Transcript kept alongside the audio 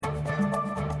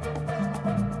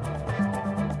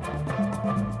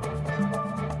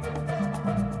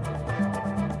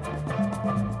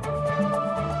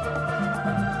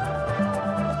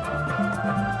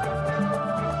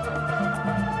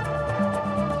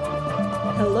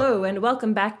Hello, and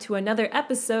welcome back to another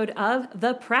episode of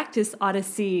The Practice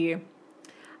Odyssey.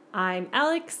 I'm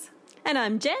Alex. And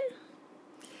I'm Jen.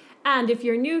 And if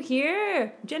you're new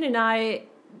here, Jen and I,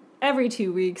 every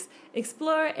 2 weeks,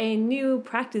 explore a new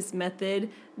practice method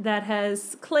that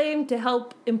has claimed to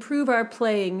help improve our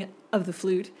playing of the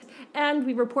flute. And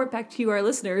we report back to you, our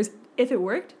listeners, if it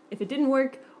worked, if it didn't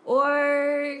work,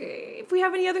 or if we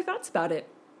have any other thoughts about it.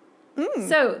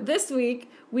 So this week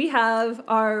we have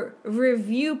our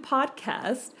review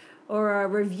podcast, or our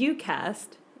review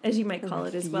cast, as you might call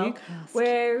it as well,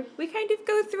 where we kind of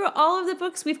go through all of the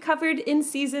books we've covered in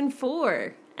season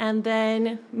 4, and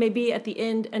then maybe at the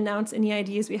end announce any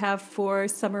ideas we have for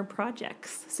summer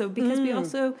projects. So because we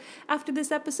also, after this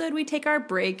episode, we take our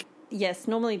break. Yes,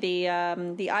 normally the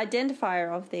identifier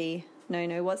of the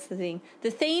what's the thing?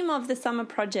 The theme of the summer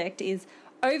project is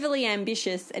overly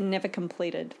ambitious and never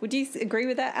completed. Would you agree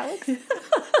with that, Alex?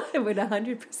 I would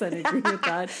 100% agree with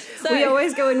that. So, we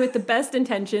always go in with the best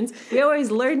intentions. We always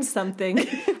learn something,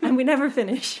 and we never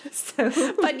finish. So,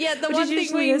 but yet the one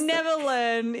thing we never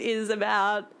learn is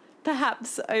about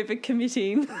perhaps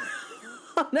overcommitting.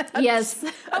 Yes.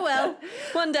 Oh well,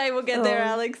 one day we'll get there,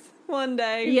 Alex. One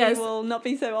day we will not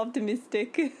be so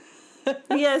optimistic.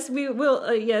 Yes, we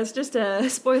will. Yes, just a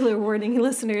spoiler warning,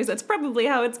 listeners. That's probably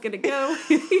how it's going to go.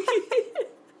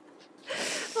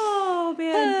 Oh,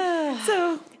 man.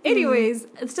 So, anyways,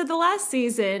 so the last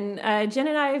season, Jen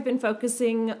and I have been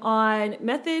focusing on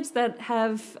methods that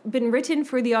have been written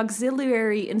for the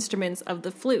auxiliary instruments of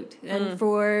the flute. And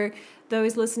for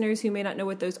those listeners who may not know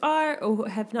what those are or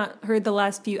have not heard the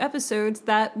last few episodes,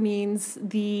 that means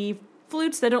the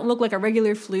flutes that don't look like a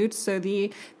regular flute. So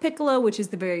the piccolo, which is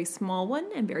the very small one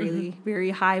and very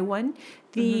high one.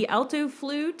 The alto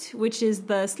flute, which is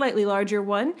the slightly larger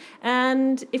one.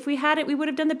 And if we had it, we would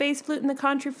have done the bass flute and the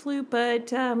contra flute. But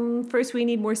first we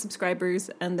need more subscribers,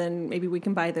 and then maybe we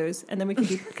can buy those, and then we can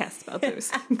do podcasts about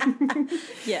those.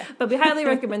 Yeah. But we highly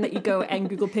recommend that you go and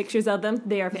Google pictures of them.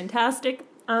 They are fantastic.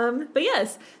 But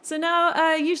yes, so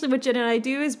now usually what Jen and I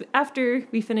do is after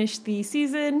we finish the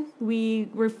season, we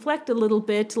reflect a little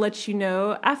bit to let you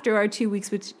know after our 2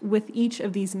 weeks with each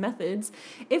of these methods,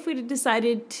 if we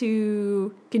decided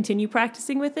to continue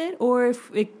practicing with it, or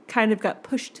if it kind of got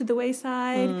pushed to the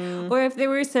wayside, or if there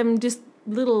were some just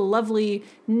little lovely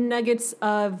nuggets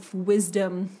of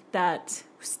wisdom that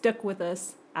stuck with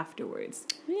us afterwards.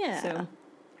 Yeah, so,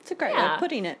 it's a great way of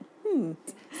putting it.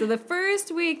 So the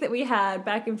first week that we had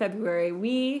back in February,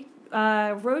 we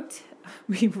wrote.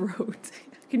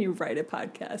 Can you write a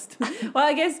podcast? Well,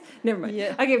 I guess never mind.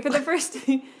 Yeah. Okay, for the first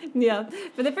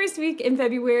week in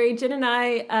February, Jen and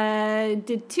I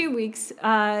did 2 weeks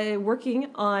working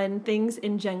on things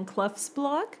in Jen Clough's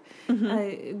blog,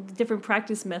 different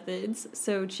practice methods.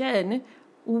 So Jen,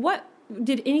 what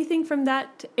did anything from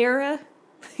that era?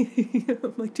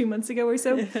 Like 2 months ago or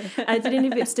so. Did any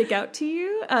of it stick out to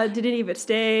you? Did any of it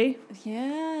stay?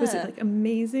 Yeah. Was it like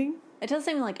amazing? It does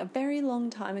seem like a very long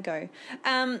time ago.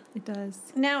 It does.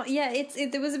 Now, yeah,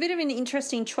 there was a bit of an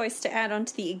interesting choice to add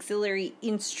onto the auxiliary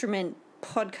instrument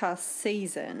podcast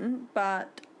season,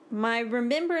 but my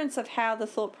remembrance of how the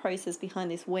thought process behind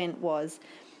this went was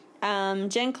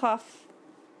Jen Clough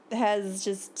has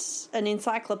just an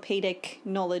encyclopedic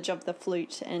knowledge of the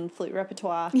flute and flute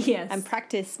repertoire and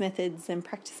practice methods and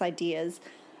practice ideas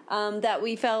that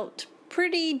we felt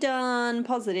pretty darn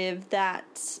positive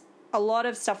that a lot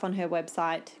of stuff on her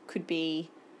website could be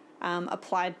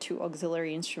applied to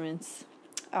auxiliary instruments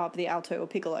of the alto or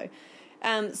piccolo.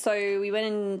 So we went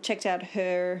and checked out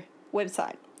her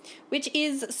website, which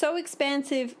is so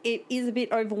expansive, it is a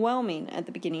bit overwhelming at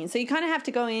the beginning. So you kind of have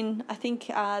to go in, I think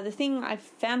the thing I've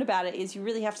found about it is you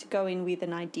really have to go in with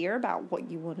an idea about what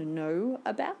you want to know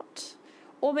about,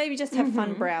 or maybe just have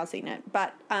fun browsing it.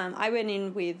 But I went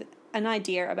in with an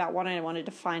idea about what I wanted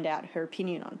to find out her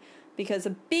opinion on, because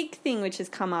a big thing which has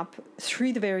come up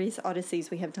through the various odysseys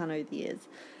we have done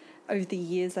over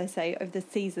the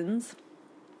seasons,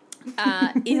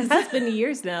 it has been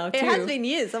years now, too. It has been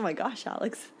years. Oh, my gosh,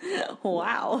 Alex.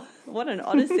 Wow. What an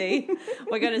odyssey.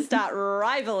 We're going to start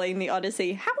rivaling the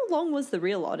Odyssey. How long was the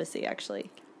real Odyssey, actually?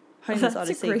 Homer's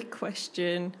Odyssey. A great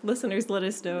question. Listeners, let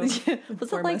us know. Was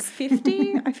it like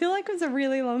 50? I feel like it was a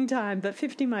really long time, but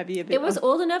 50 might be a bit... It was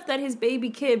old enough that his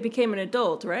baby kid became an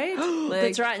adult, right?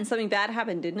 That's right, and something bad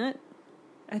happened, didn't it?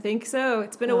 I think so.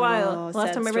 It's been a while.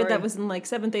 Last time I read that was in like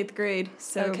 7th, 8th grade.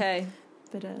 So. Okay.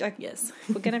 But yes.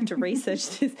 We're going to have to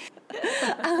research this.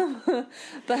 But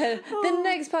the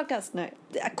next podcast,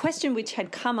 a question which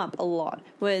had come up a lot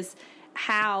was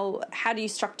how do you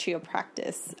structure your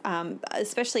practice?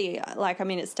 Especially,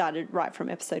 it started right from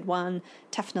episode 1,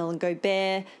 Tafnel and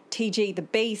Gobert, TG the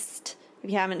Beast. If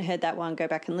you haven't heard that one, go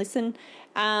back and listen.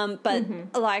 But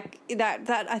like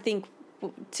that I think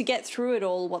to get through it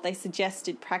all, what they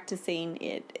suggested practicing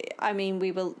it, I mean,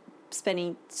 we were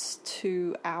spending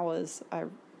 2 hours, I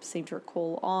seem to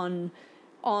recall,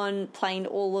 on playing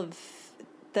all of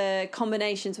the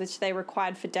combinations which they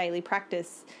required for daily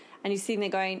practice. And you're sitting there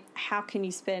going,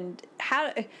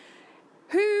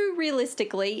 who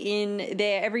realistically in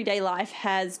their everyday life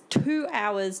has 2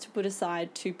 hours to put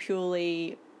aside to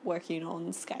purely working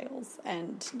on scales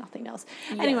and nothing else?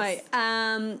 Yes. Anyway,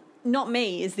 not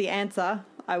me is the answer,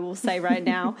 I will say right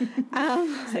now.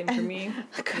 Same for me.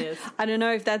 Yes. I don't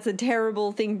know if that's a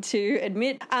terrible thing to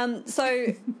admit.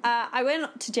 So I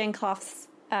went to Jen Clough's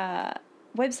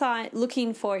website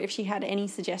looking for if she had any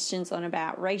suggestions on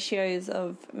about ratios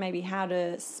of maybe how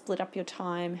to split up your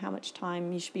time, how much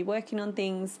time you should be working on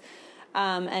things,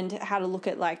 and how to look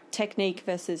at like technique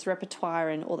versus repertoire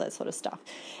and all that sort of stuff.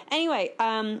 Anyway,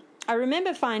 I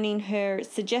remember finding her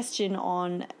suggestion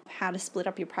on how to split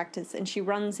up your practice, and she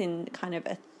runs in kind of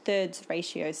a thirds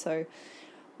ratio. So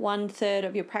 1/3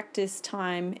 of your practice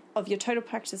time, of your total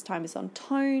practice time, is on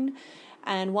tone,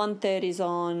 and 1/3 is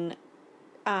on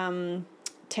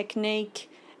technique,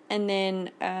 and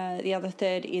then the other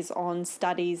third is on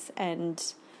studies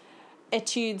and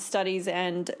etude studies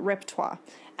and repertoire.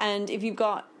 And if you've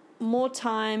got more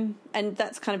time, and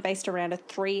that's kind of based around a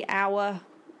 3-hour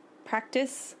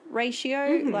practice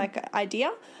ratio, like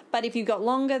idea. But if you've got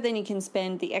longer, then you can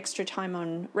spend the extra time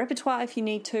on repertoire if you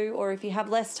need to, or if you have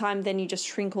less time, then you just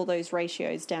shrink all those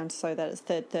ratios down so that it's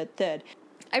third.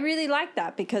 I really liked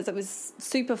that because it was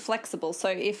super flexible. So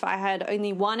if I had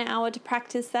only 1 hour to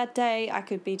practice that day, I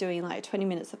could be doing like 20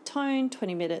 minutes of tone,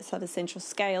 20 minutes of essential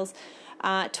scales,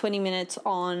 20 minutes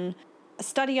on a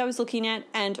study I was looking at,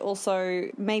 and also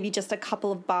maybe just a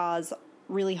couple of bars,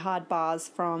 really hard bars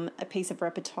from a piece of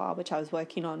repertoire which I was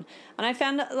working on. And I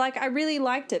found like I really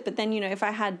liked it. But then, if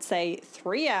I had, say,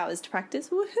 3 hours to practice,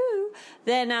 woohoo,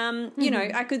 then,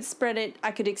 I could spread it,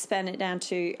 I could expand it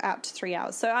out to 3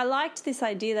 hours. So I liked this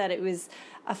idea that it was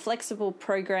a flexible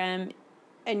program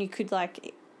and you could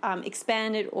like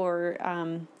expand it or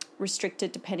restrict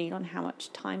it depending on how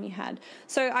much time you had.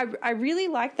 So I really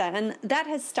like that, and that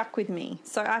has stuck with me.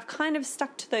 So I've kind of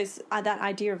stuck to that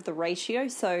idea of the ratio.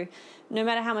 So no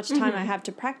matter how much time I have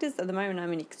to practice, at the moment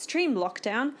I'm in extreme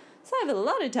lockdown, so I have a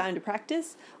lot of time to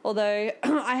practice, although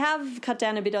I have cut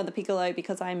down a bit on the piccolo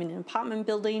because I'm in an apartment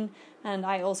building and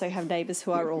I also have neighbours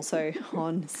who are also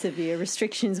on severe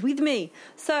restrictions with me.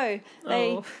 So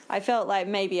I felt like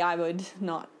maybe I would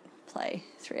not play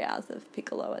 3 hours of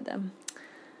piccolo at them.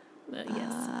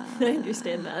 Yes, I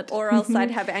understand that. Or else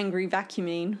I'd have angry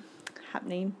vacuuming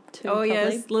happening too. Oh, probably.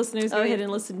 Yes, listeners, go ahead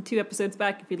and listen 2 episodes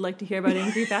back if you'd like to hear about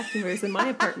angry vacuumers in my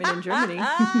apartment in Germany.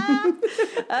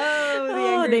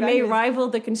 They may rival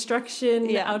the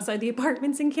construction outside the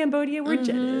apartments in Cambodia where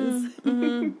Jen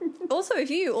is. Also, if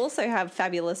you also have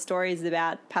fabulous stories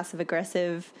about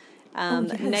passive-aggressive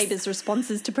neighbours'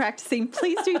 responses to practicing,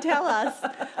 please do tell us.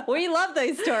 We love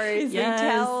those stories.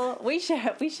 Yes. We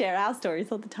share our stories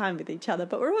all the time with each other,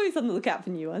 but we're always on the lookout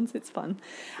for new ones. It's fun.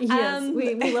 Yes,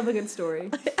 we love a good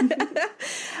story.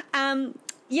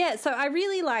 So I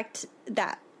really liked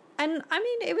that. And I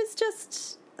mean, it was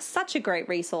just such a great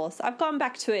resource. I've gone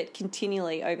back to it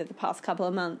continually over the past couple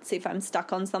of months if I'm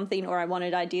stuck on something or I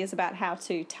wanted ideas about how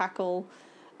to tackle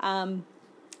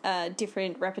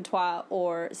different repertoire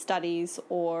or studies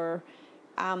or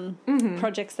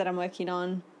projects that I'm working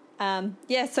on.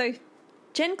 So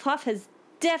Jen Clough has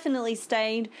definitely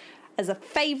stayed as a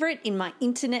favourite in my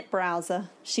internet browser.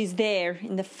 She's there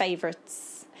in the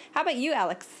favourites. How about you,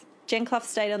 Alex? Jen Clough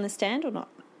stayed on the stand or not?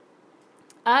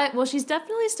 Well, she's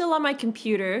definitely still on my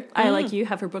computer. I, like you,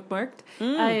 have her bookmarked.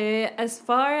 As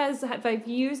far as have I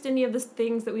used any of the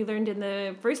things that we learned in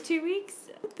the first 2 weeks,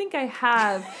 I don't think I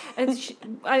have. And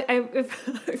I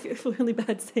feel really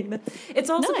bad saying that.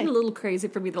 It's also been a little crazy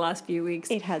for me the last few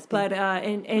weeks. It has been. But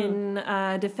in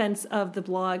defense of the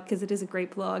blog, because it is a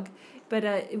great blog, but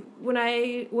what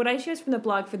I shared from the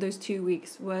blog for those 2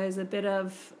 weeks was a bit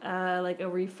of like a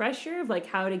refresher of like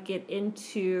how to get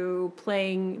into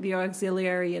playing the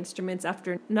auxiliary instruments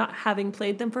after not having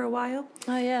played them for a while.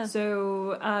 Oh yeah.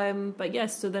 So but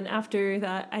yes, so then after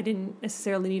that I didn't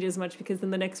necessarily need as much because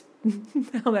then the next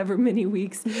however many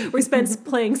weeks were spent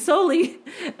playing solely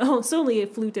a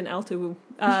flute and alto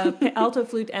alto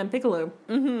flute and piccolo.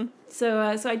 Mm-hmm. So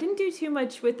I didn't do too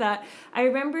much with that. I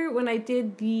remember when we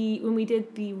did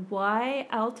the Y,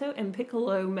 alto, and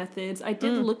piccolo methods, I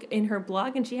did look in her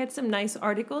blog, and she had some nice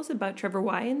articles about Trevor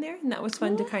Y in there, and that was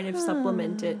fun to kind of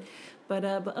supplement it. But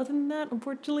other than that,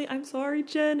 unfortunately, I'm sorry,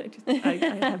 Jen. I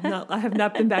have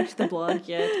not been back to the blog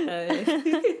yet.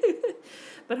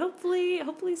 But hopefully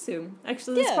soon.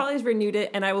 Actually, this probably has renewed it,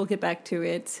 and I will get back to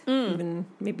it even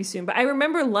maybe soon. But I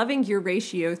remember loving your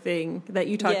ratio thing that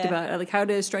you talked about, like how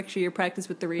to structure your practice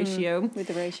with the ratio. With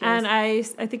the ratios. And I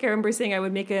think I remember saying I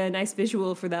would make a nice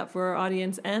visual for that for our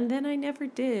audience, and then I never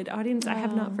did. Audience, I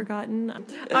have not forgotten.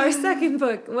 Our second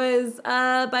book was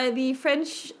by the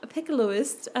French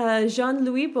piccoloist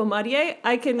Jean-Louis Beaumardier.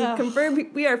 I can confirm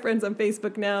we are friends on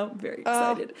Facebook now. Very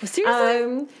excited.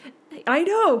 Seriously? I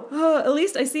know. At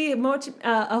least I see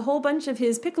a whole bunch of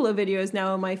his piccolo videos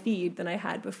now on my feed than I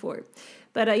had before.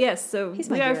 But yes, so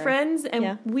we are friends,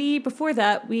 and before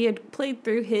that, we had played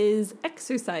through his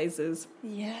exercises.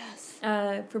 Yes.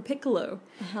 For piccolo.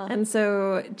 And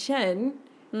so, Jen,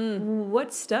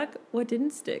 what stuck, what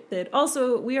didn't stick?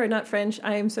 Also, we are not French.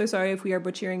 I am so sorry if we are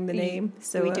butchering the name.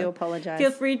 So we do apologize.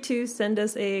 Feel free to send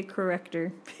us a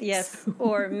corrector. Yes,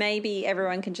 or maybe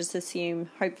everyone can just assume,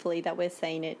 hopefully, that we're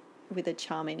saying it with a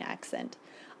charming accent.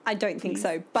 I don't think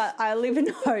so, but I live in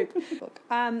hope.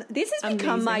 This has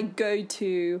become my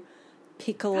go-to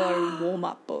piccolo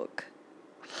warm-up book.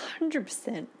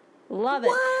 100%. Love it.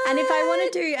 What? And if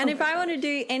I want to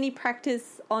do any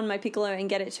practice on my piccolo and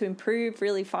get it to improve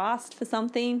really fast for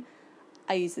something,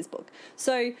 I use this book.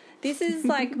 So this is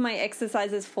like my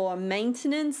exercises for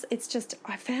maintenance. It's just,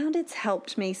 I found it's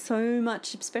helped me so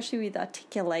much, especially with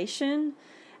articulation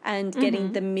and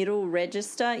getting the middle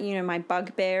register, my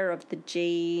bugbear of the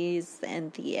G's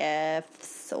and the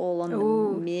F's all on the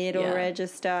middle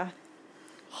register.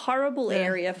 Horrible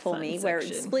area for me where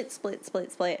it's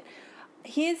split.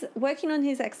 His working on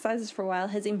his exercises for a while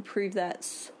has improved that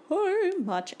so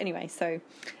much. Anyway, so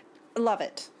love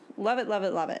it.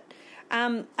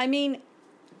 I mean,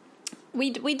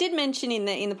 we did mention in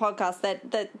the podcast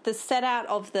that the set out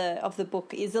of the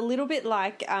book is a little bit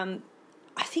like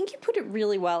I think you put it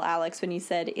really well, Alex, when you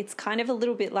said it's kind of a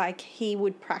little bit like he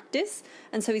would practice,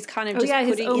 and so he's kind of just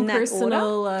putting in that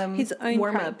order, his own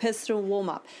personal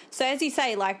warm-up. So as you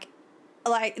say, like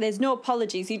there's no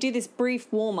apologies. You do this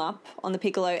brief warm-up on the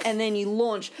piccolo, and then you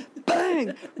launch,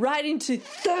 bang, right into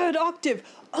third octave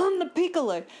on the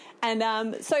piccolo. And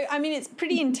so, I mean, it's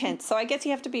pretty intense. So I guess you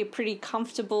have to be a pretty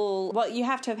comfortable... Well, you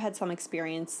have to have had some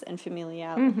experience and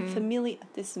familiarity.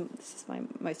 This is my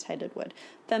most hated word.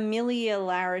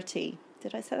 Familiarity.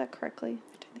 Did I say that correctly?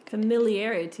 I don't think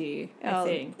familiarity, I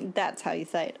think. That's how you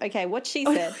say it. Okay, what she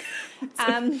said.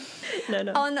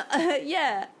 No. On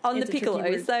the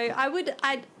piccolo. So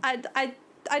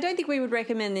I don't think we would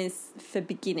recommend this for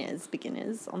beginners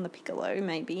on the piccolo,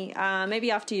 maybe. Maybe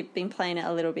after you've been playing it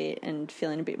a little bit and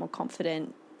feeling a bit more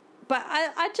confident. But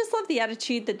I just love the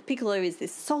attitude that the piccolo is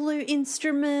this solo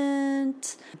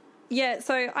instrument. Yeah,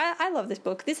 so I love this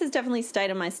book. This has definitely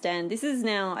stayed on my stand. This is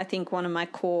now, I think, one of my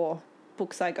core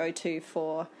books I go to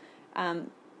for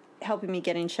helping me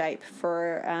get in shape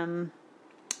for an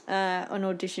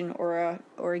audition or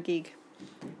a gig.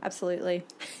 Absolutely.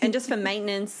 And just for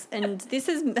maintenance. And this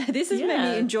has made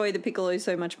me enjoy the piccolo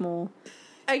so much more.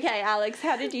 Okay, Alex,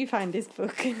 how did you find this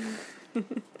book?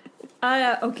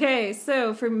 Okay,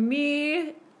 so for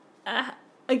me,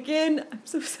 again, I'm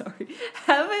so sorry.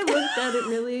 Have I looked at it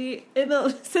really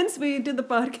since we did the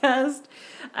podcast?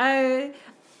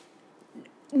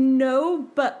 No,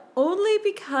 but only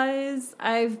because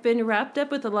I've been wrapped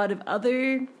up with a lot of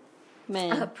other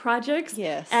projects.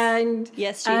 Yes. And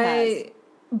yes, she has.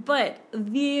 But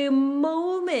the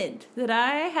moment that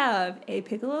I have a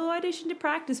piccolo audition to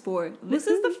practice for, this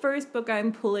is the first book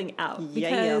I'm pulling out.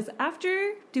 Because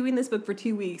after doing this book for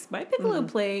 2 weeks, my piccolo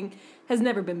playing has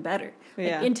never been better.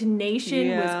 Like,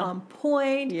 intonation was on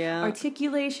point. Yeah.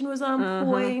 Articulation was on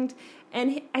point.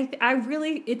 And I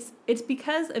really, it's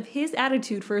because of his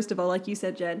attitude, first of all, like you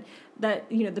said, Jen, that,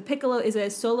 the piccolo is a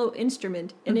solo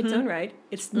instrument in its own right.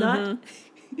 It's not an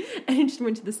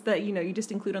instrument that, you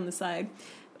just include on the side.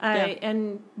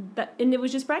 And it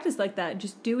was just practice like that,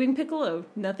 just doing piccolo,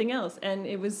 nothing else. And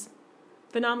it was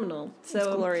phenomenal. So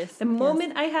it's glorious. The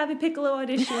moment I have a piccolo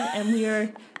audition and we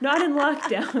are not in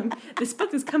lockdown, this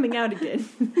book is coming out again.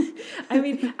 I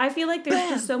mean, I feel like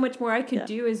there's just so much more I could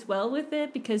do as well with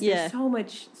it, because there's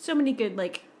so many good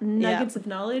nuggets of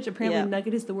knowledge. Apparently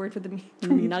nugget is the word for me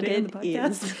today on the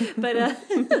podcast.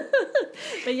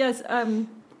 But yes,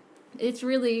 it's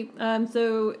really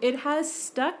so it has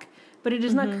stuck but it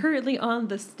is not currently on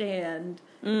the stand.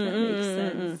 If that makes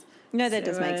sense. No, that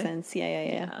does make sense.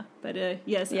 Yeah. But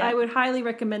yes, I would highly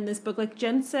recommend this book. Like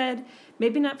Jen said,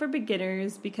 maybe not for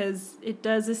beginners because it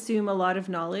does assume a lot of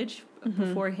knowledge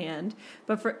beforehand.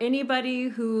 But for anybody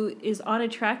who is on a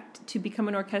track to become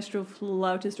an orchestral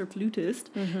flautist or flutist,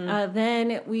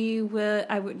 then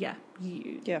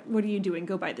what are you doing?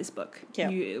 Go buy this book. Yeah.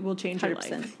 It will change 100%.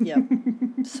 Your life. Yeah.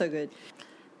 So good.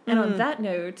 And on that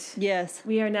note, yes,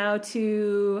 we are now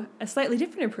to a slightly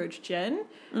different approach, Jen,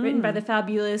 written by the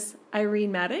fabulous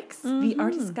Irene Maddox, The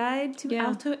Artist's Guide to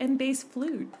Alto and Bass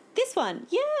Flute. This one,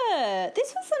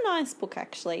 this was a nice book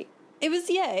actually. It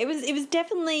was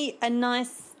definitely a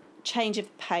nice change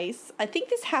of pace. I think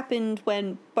this happened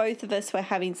when both of us were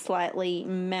having slightly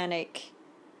manic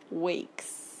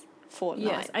weeks,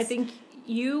 fortnights. Yes, I think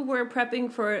you were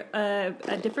prepping for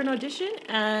a different audition,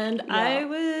 and I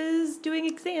was doing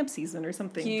exam season or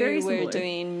something. Very similar. You were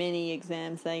doing mini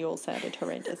exams. They all sounded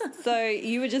horrendous. So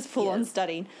you were just full on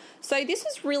studying. So this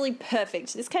was really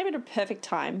perfect. This came at a perfect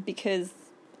time because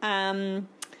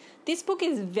this book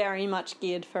is very much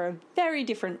geared for a very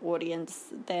different audience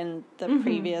than the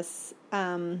previous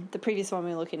one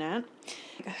we were looking at.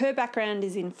 Her background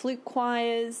is in flute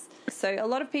choirs, so a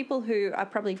lot of people who are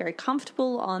probably very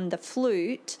comfortable on the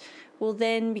flute will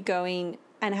then be going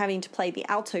and having to play the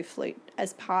alto flute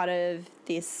as part of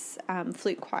this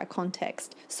flute choir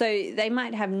context. So they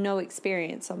might have no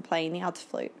experience on playing the alto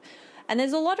flute. And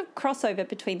there's a lot of crossover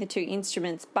between the two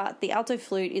instruments, but the alto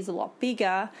flute is a lot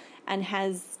bigger and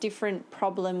has different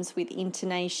problems with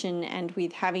intonation and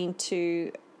with having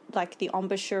to, like the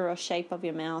embouchure or shape of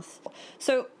your mouth.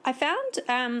 So I found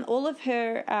all of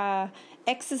her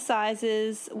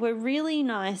exercises were really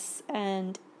nice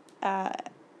and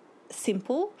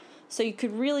simple. So you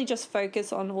could really just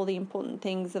focus on all the important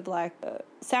things of like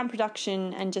sound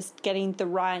production and just getting the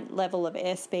right level of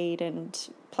airspeed and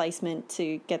placement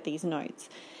to get these notes.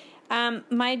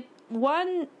 My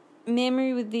one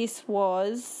memory with this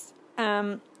was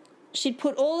she'd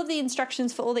put all of the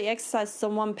instructions for all the exercises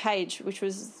on one page, which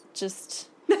was just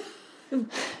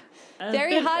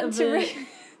very hard to read.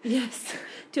 Yes.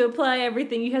 To apply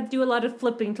everything, you had to do a lot of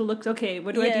flipping to look, okay,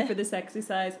 what do I do for this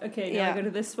exercise? Okay, now I go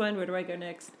to this one, where do I go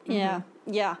next? Yeah.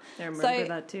 I remember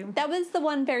that too. That was the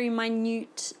one very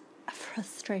minute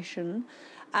frustration.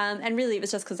 And really it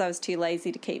was just because I was too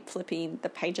lazy to keep flipping the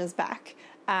pages back.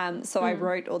 So I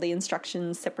wrote all the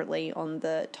instructions separately on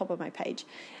the top of my page,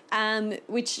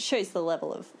 which shows the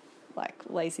level of like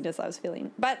laziness I was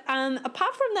feeling. But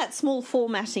apart from that small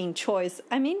formatting choice,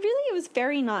 I mean, really it was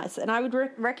very nice. And I would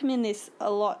recommend this a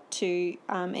lot to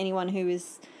anyone who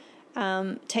is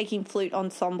taking flute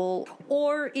ensemble,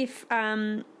 or if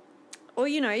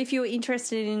if you're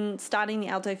interested in starting the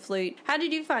alto flute. How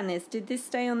did you find this? Did this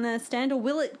stay on the stand, or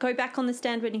will it go back on the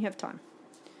stand when you have time?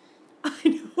 I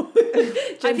know.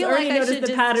 I feel like I should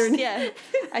the pattern. Yeah,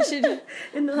 I should.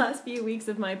 In the last few weeks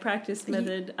of my practice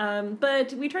method,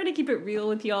 but we try to keep it real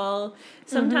with y'all.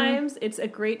 Sometimes it's a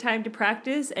great time to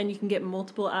practice, and you can get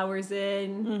multiple hours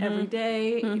in every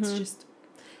day. It's just,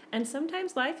 and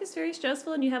sometimes life is very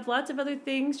stressful, and you have lots of other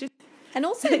things. And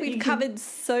also, we've covered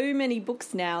so many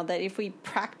books now that if we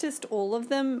practiced all of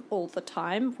them all the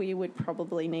time, we would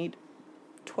probably need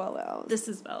 12 hours. This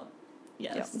as well.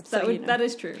 Yes, Yep. That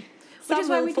is true. Some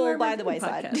will fall by the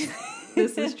wayside.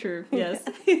 This is true, yes.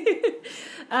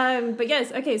 But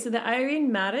yes, okay, so the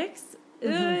Irene Maddox,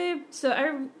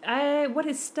 so I what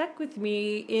has stuck with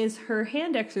me is her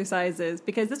hand exercises,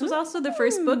 because this was also the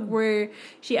first book where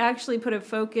she actually put a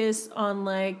focus on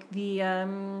like the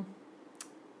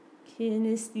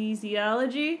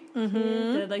kinesthesiology,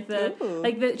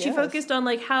 she focused on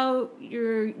like how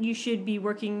you should be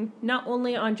working not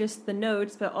only on just the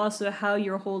notes but also how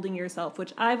you're holding yourself,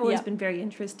 which I've always been very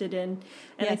interested in,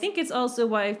 and I think it's also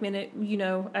why I've been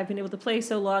able to play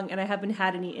so long and I haven't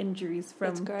had any injuries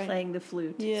from playing the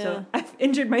flute. So I've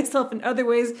injured myself in other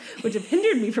ways which have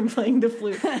hindered me from playing the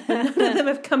flute, but none of them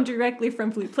have come directly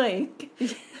from flute playing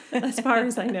as far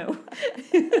as I know.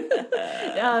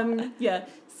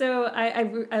 So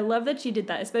I love that she did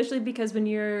that, especially because when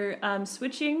you're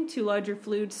switching to larger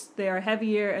flutes, they are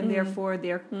heavier and therefore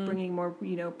they're bringing more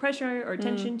pressure or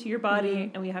tension to your body,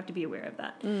 and we have to be aware of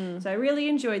that. So I really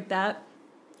enjoyed that.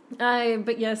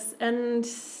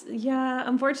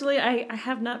 Unfortunately, I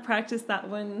have not practiced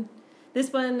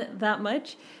this one that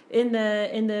much in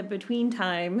the between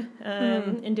time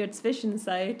in der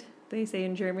Zwischenzeit, they say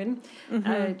in German,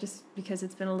 just because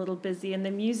it's been a little busy, and the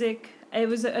music it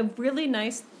was a really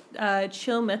nice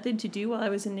chill method to do while I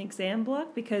was in the exam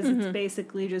block, because it's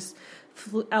basically just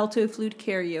alto flute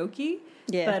karaoke.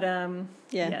 Yeah. But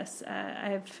yes,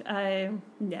 I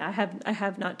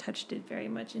have not touched it very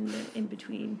much in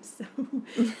between. So,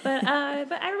 but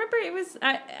I remember it was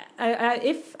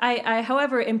I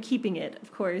however am keeping it,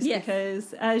 of course, Yes.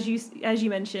 because as you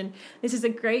mentioned, this is a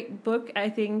great book, I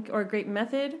think, or a great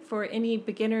method for any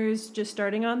beginners just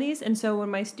starting on these. And so when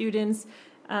my students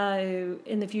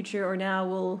in the future or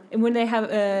now and when they have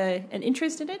an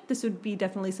interest in it, this would be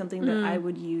definitely something that I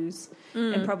would use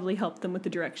and probably help them with the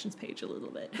directions page a little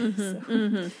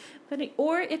bit. But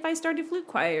or if I started flute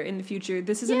choir in the future,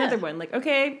 this is another one. Like,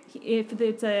 okay, if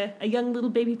it's a young little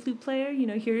baby flute player,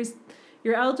 here's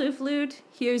your alto flute,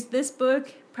 here's this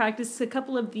book, practice a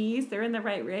couple of these, they're in the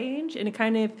right range, and it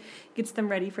kind of gets them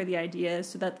ready for the idea,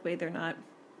 so that way they're not.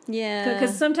 Yeah.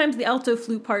 Because sometimes the alto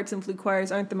flute parts in flute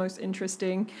choirs aren't the most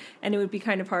interesting, and it would be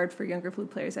kind of hard for younger flute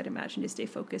players, I'd imagine, to stay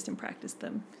focused and practice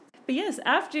them. But yes,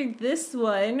 after this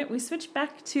one, we switched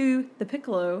back to the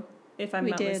piccolo, if I'm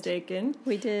not mistaken.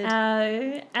 We did.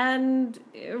 And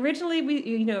originally,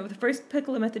 the first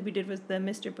piccolo method we did was the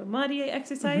Mr. Bombardier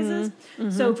exercises.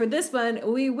 So for this one,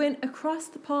 we went across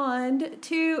the pond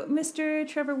to Mr.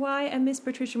 Trevor Y and Miss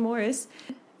Patricia Morris.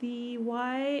 The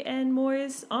Y and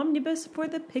Morris Omnibus for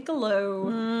the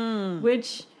Piccolo,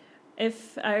 which,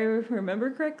 if I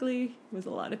remember correctly, was a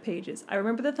lot of pages. I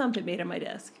remember the thump it made on my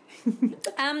desk.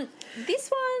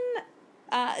 This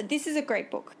one, this is a great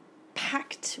book,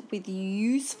 packed with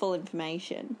useful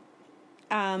information.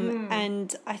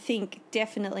 And I think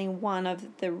definitely one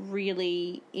of the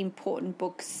really important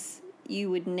books you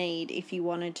would need if you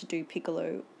wanted to do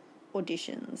piccolo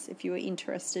auditions, if you were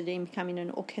interested in becoming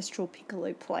an orchestral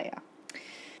piccolo player.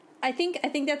 I think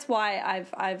that's why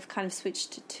I've kind of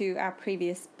switched to our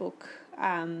previous book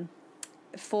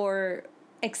for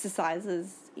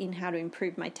exercises in how to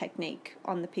improve my technique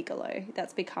on the piccolo.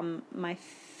 That's become my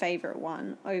favorite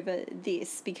one over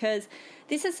this, because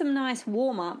this is some nice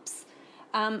warm-ups,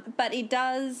 but it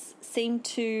does seem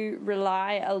to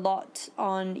rely a lot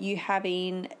on you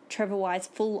having Trevor Y's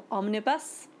full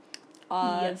omnibus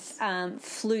of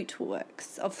flute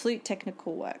works, of flute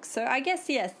technical works. So I guess,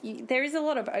 yes, there is a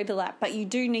lot of overlap, but you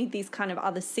do need these kind of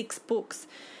other 6 books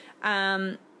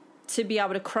to be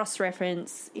able to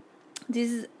cross-reference.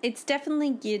 It's definitely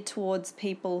geared towards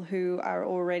people who are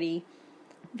already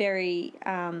very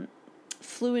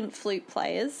fluent flute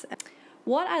players.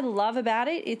 What I love about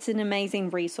it, it's an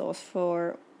amazing resource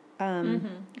for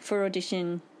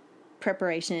audition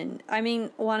preparation. I mean,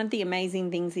 one of the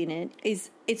amazing things in it is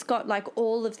it's got like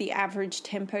all of the average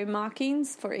tempo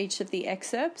markings for each of the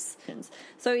excerpts.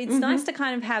 So it's nice to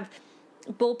kind of have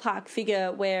a ballpark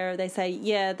figure where they say,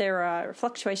 yeah, there are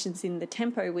fluctuations in the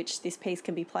tempo which this piece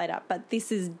can be played at, but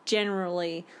this is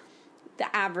generally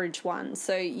the average one.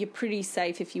 So you're pretty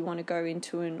safe if you want to go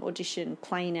into an audition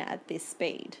playing it at this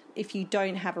speed, if you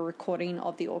don't have a recording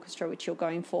of the orchestra which you're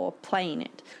going for playing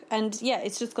it. And yeah,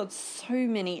 it's just got so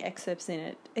many excerpts in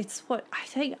it. It's what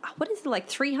is it, like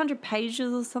 300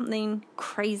 pages or something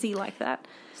crazy like that?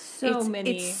 So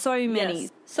many. It's so many.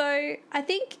 Yes. So I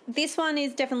think this one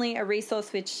is definitely a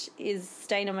resource which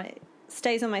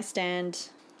stays on my stand.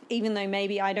 Even though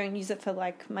maybe I don't use it for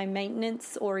like my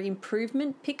maintenance or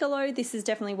improvement piccolo, this is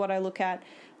definitely what I look at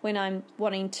when I'm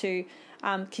wanting to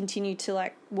continue to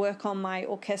like work on my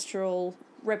orchestral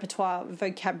repertoire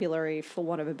vocabulary, for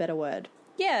want of a better word.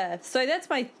 Yeah, so that's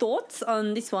my thoughts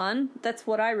on this one. That's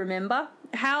what I remember.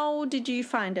 How did you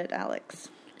find it, Alex?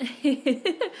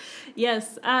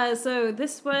 Yes, so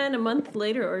this one, a month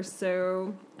later or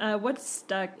so, what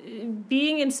stuck?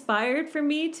 Being inspired for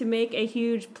me to make a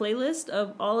huge playlist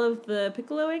of all of the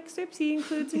piccolo excerpts he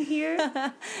includes in here.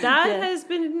 That has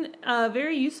been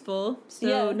very useful.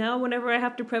 So now whenever I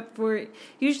have to prep for it,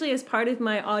 usually as part of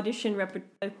my audition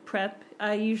prep,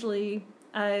 I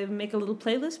make a little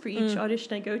playlist for each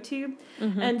audition I go to.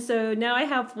 And so now I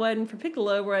have one for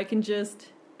piccolo where I can just...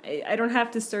 I don't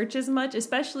have to search as much,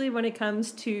 especially when it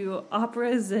comes to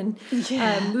operas and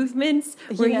movements,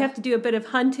 where you have to do a bit of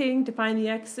hunting to find the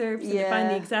excerpts and to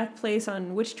find the exact place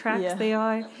on which tracks they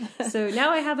are. So now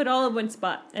I have it all in one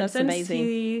spot. And That's since amazing.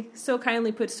 he so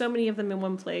kindly put so many of them in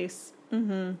one place,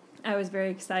 I was very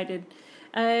excited.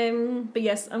 But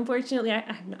yes, unfortunately, I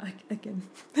have not, again,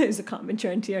 there's a common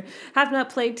trend here, have not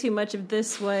played too much of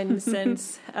this one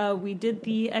since we did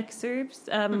the excerpts,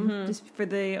 just for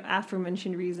the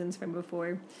aforementioned reasons from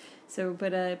before. So,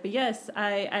 but yes,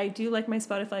 I do like my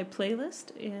Spotify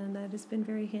playlist, and that has been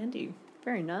very handy.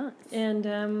 Very nice.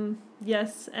 And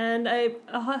yes, and it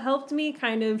helped me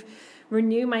kind of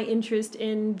renew my interest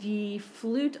in the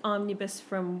flute omnibus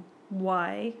from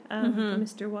Y, from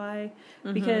Mr. Y,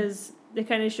 because it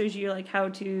kind of shows you like how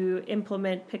to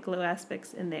implement piccolo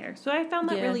aspects in there. So I found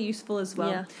that really useful as well.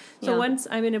 Yeah. So once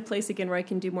I'm in a place again where I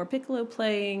can do more piccolo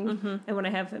playing, and when I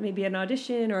have maybe an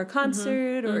audition or a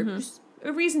concert or just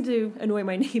a reason to annoy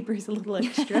my neighbors a little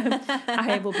extra,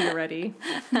 I will be ready.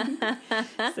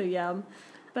 So yeah.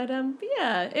 But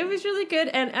yeah, it was really good.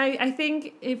 And I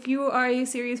think if you are a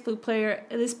serious flute player,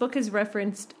 this book is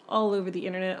referenced all over the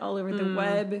internet, all over the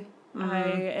web.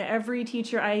 Every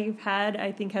teacher I've had,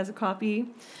 I think, has a copy,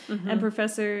 and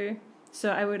professor. So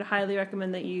I would highly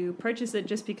recommend that you purchase it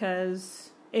just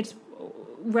because it's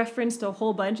referenced a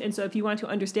whole bunch. And so if you want to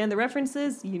understand the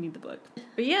references, you need the book.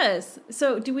 But yes,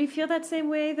 so do we feel that same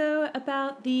way, though,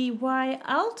 about the Y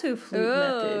alto flute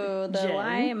method, the Jen?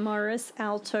 Y Morris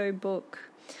alto book.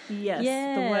 Yes,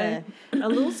 the Y. A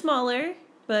little smaller,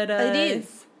 but... it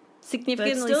is.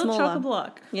 Significantly but still smaller.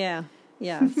 chock-a-block. Yeah,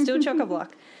 still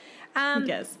chock-a-block.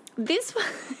 Yes. This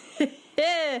one,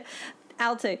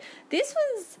 alto. This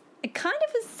was kind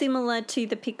of similar to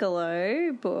the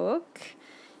piccolo book.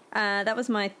 That was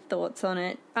my thoughts on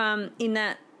it. In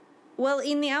that, well,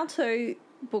 in the alto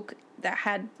book, that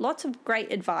had lots of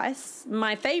great advice.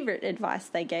 My favorite advice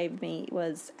they gave me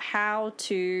was how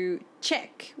to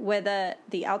check whether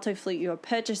the alto flute you're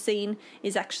purchasing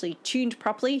is actually tuned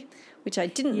properly, which I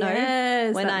didn't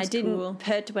know when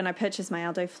I purchased my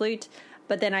alto flute.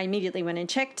 But then I immediately went and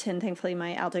checked, and thankfully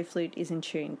my alto flute is in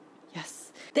tune.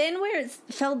 Yes. Then where it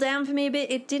fell down for me a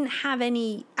bit, it didn't have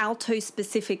any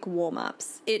alto-specific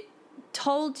warm-ups. It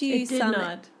told you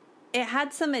It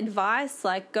had some advice,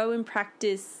 like go and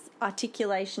practice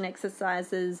articulation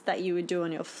exercises that you would do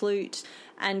on your flute,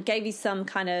 and gave you some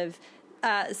kind of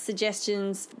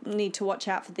suggestions. Need to watch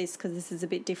out for this because this is a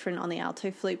bit different on the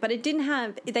alto flute. But they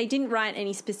didn't write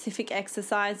any specific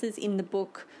exercises in the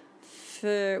book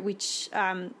for which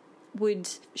would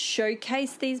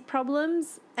showcase these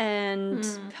problems and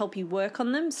help you work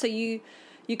on them. So you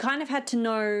kind of had to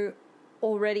know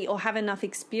already, or have enough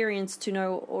experience to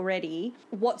know already,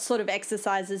 what sort of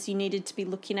exercises you needed to be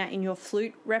looking at in your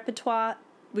flute repertoire,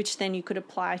 which then you could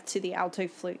apply to the alto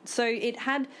flute. So it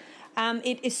had,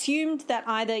 it assumed that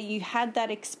either you had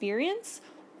that experience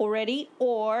already,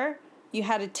 or you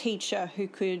had a teacher who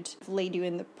could lead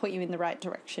you put you in the right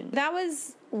direction. That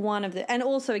was one of and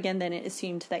also again, then it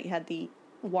assumed that you had the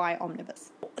Y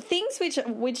omnibus. Things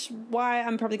which why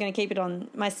I'm probably going to keep it on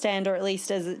my stand, or at least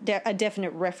as a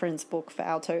definite reference book for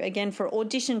alto. Again, for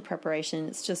audition preparation,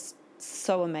 it's just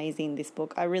so amazing, this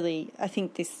book. I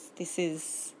think this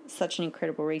is such an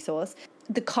incredible resource.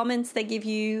 The comments they give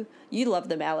you love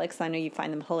them, Alex. I know you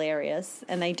find them hilarious,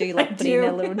 and they do like putting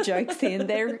their little jokes in.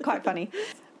 They're quite funny.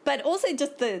 But also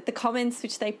just the comments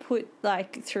which they put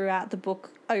like throughout the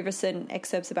book over certain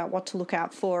excerpts about what to look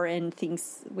out for and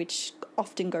things which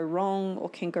often go wrong or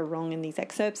can go wrong in these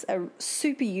excerpts are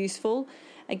super useful.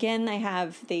 Again, they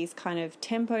have these kind of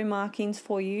tempo markings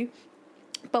for you.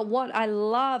 But what I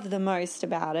love the most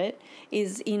about it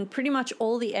is in pretty much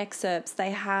all the excerpts,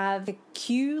 they have a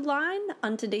cue line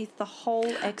underneath the whole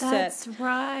excerpt. That's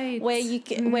right.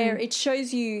 Where it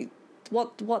shows you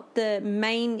what the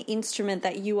main instrument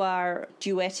that you are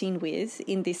duetting with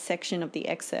in this section of the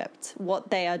excerpt, what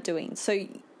they are doing. So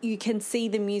you can see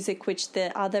the music which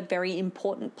the other very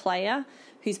important player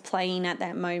who's playing at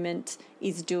that moment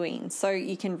is doing. So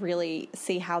you can really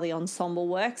see how the ensemble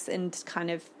works and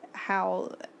kind of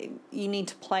how you need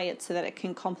to play it so that it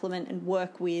can complement and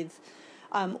work with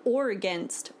or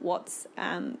against what's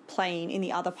playing in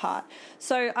the other part.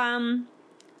 So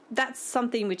that's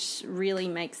something which really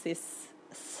makes this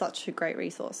such a great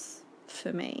resource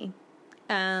for me.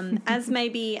 As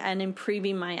maybe an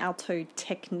improving my alto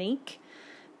technique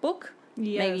book,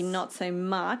 maybe not so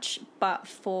much, but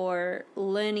for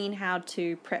learning how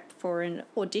to prep for an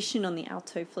audition on the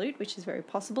alto flute, which is very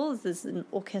possible as there's an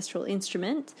orchestral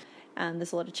instrument and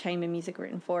there's a lot of chamber music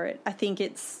written for it. I think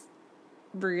it's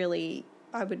really,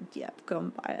 I would go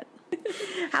and buy it.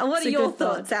 What are your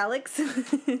thoughts, Alex?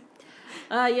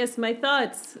 Yes, my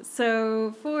thoughts.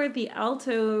 So for the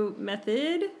alto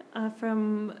method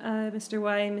from Mr.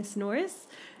 Y and Miss Norris,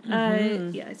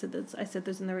 I said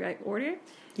those in the right order.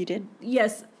 You did?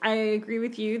 Yes, I agree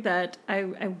with you that I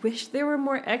wish there were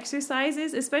more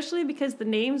exercises, especially because the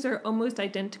names are almost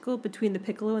identical between the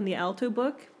piccolo and the alto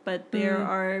book, but there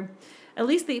are... At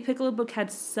least the piccolo book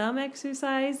had some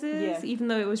exercises, even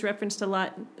though it was referenced a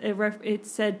lot. It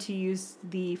said to use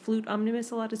the flute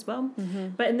omnibus a lot as well.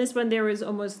 But in this one, there was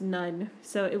almost none.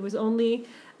 So it was only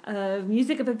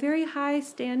music of a very high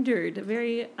standard,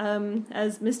 very,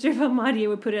 as Mr. Valmadia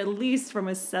would put it, at least from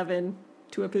a 7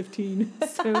 to a 15.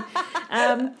 So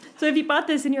if you bought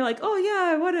this and you're like, oh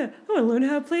yeah, I want to learn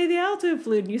how to play the alto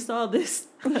flute, and you saw this,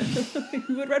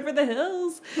 you would run for the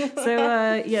hills.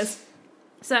 So yes.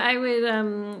 So I would,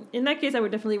 in that case, I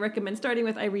would definitely recommend starting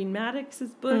with Irene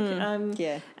Maddox's book.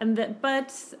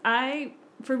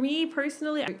 For me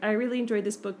personally, I really enjoyed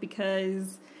this book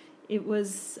because it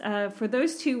was, for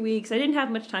those 2 weeks, I didn't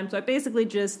have much time, so I basically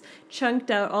just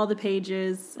chunked out all the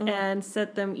pages and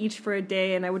set them each for a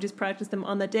day, and I would just practice them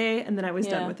on the day, and then I was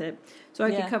done with it. So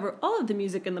I could cover all of the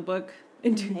music in the book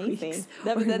in 2 weeks.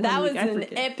 That was an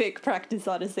epic practice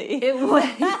odyssey. It was.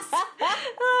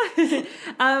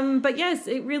 But yes,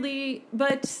 it really,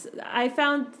 but I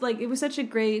found like it was such a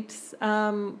great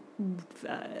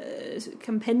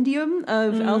compendium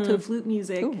of alto flute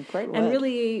music. Ooh, great word. And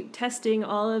really testing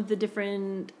all of the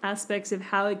different aspects of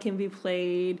how it can be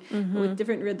played with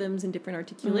different rhythms and different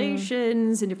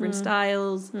articulations and different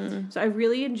styles. So I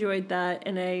really enjoyed that,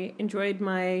 and I enjoyed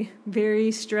my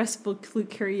very stressful flute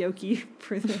karaoke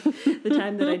for the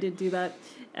time that I did do that.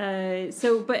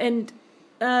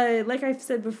 Like I've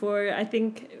said before, I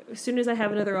think as soon as I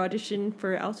have another audition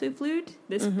for alto flute,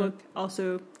 this book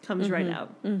also comes right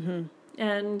out.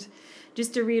 And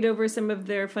just to read over some of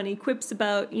their funny quips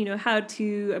about, how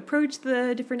to approach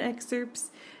the different excerpts.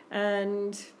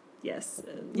 And yes,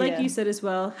 you said as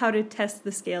well, how to test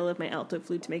the scale of my alto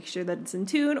flute to make sure that it's in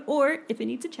tune or if it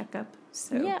needs a checkup.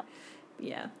 So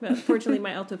yeah. But fortunately,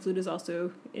 my alto flute is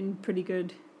also in pretty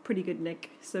good nick.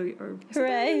 So, or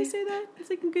hooray! You say that it's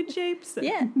like in good shape. So.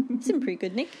 Yeah, it's in pretty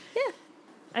good nick. Yeah,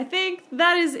 I think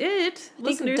that is it,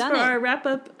 listeners, for our wrap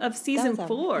up of season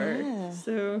 4. Yeah.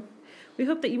 So, we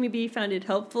hope that you maybe found it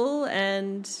helpful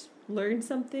and learned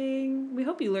something. We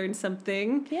hope you learned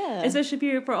something. Yeah,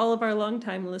 especially for all of our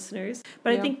longtime listeners.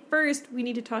 But I think first we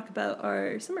need to talk about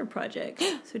our summer project.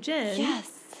 So, Jen.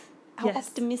 Yes. Our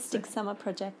optimistic summer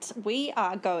project. We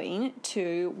are going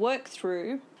to work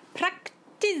through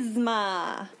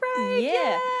Practisma. Right.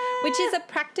 Yeah. Which is a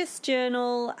practice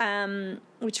journal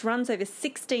which runs over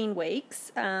 16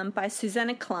 weeks by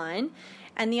Susanna Klein.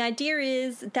 And the idea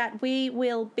is that we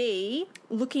will be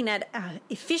looking at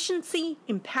efficiency,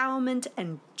 empowerment,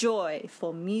 and joy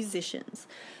for musicians.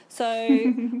 So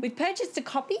we've purchased a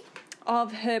copy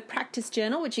of her practice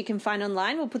journal, which you can find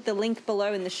online. We'll put the link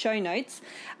below in the show notes.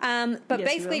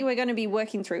 Basically, we're going to be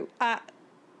working through... I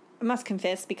must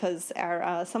confess, because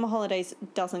our summer holidays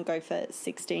doesn't go for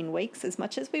 16 weeks as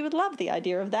much as we would love the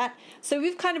idea of that. So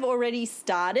we've kind of already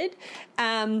started.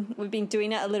 We've been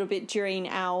doing it a little bit during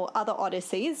our other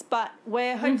odysseys, but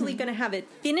we're hopefully going to have it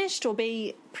finished or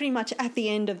be pretty much at the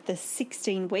end of the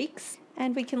 16 weeks.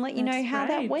 And we can let you know how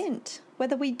that went,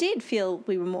 whether we did feel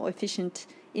we were more efficient,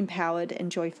 empowered,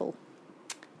 and joyful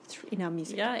in our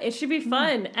music. Yeah, it should be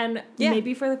fun. And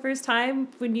maybe for the first time,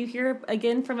 when you hear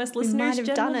again from us listeners,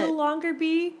 Jen will no longer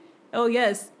be... Oh,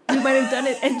 yes, you might have done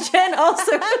it. And Jen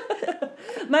also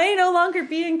might no longer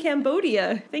be in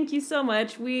Cambodia. Thank you so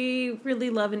much. We really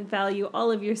love and value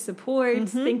all of your support.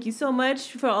 Thank you so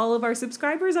much for all of our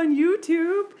subscribers on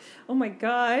YouTube. Oh, my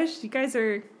gosh. You guys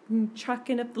are...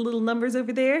 chalking up the little numbers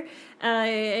over there.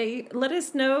 Let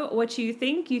us know what you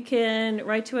think. You can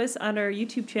write to us on our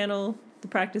YouTube channel, The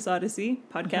Practice Odyssey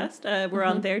podcast. We're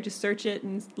on there. Just search it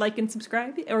and like and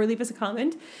subscribe, or leave us a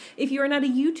comment. If you are not a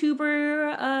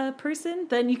YouTuber person,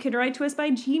 then you can write to us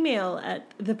by Gmail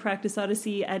at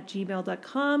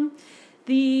thepracticeodyssey@gmail.com.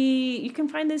 You can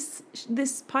find this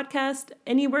podcast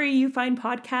anywhere you find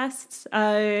podcasts.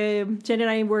 Jen and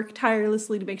I work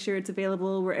tirelessly to make sure it's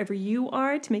available wherever you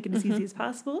are to make it as easy as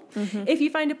possible. If you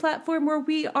find a platform where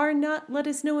we are not, let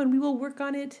us know and we will work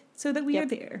on it so that we are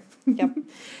there.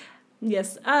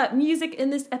 Yes. Music in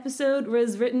this episode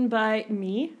was written by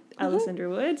me, Alice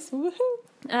Underwoods.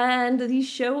 And the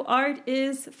show art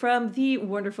is from the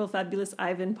wonderful, fabulous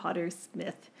Ivan Potter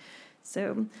Smith.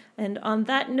 So, and on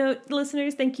that note,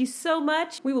 listeners, thank you so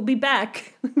much. We will be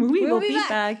back. We will be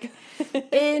back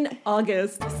in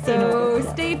August. So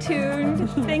stay tuned.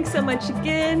 Thanks so much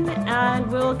again,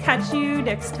 and we'll catch you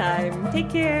next time. Take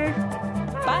care.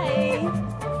 Bye.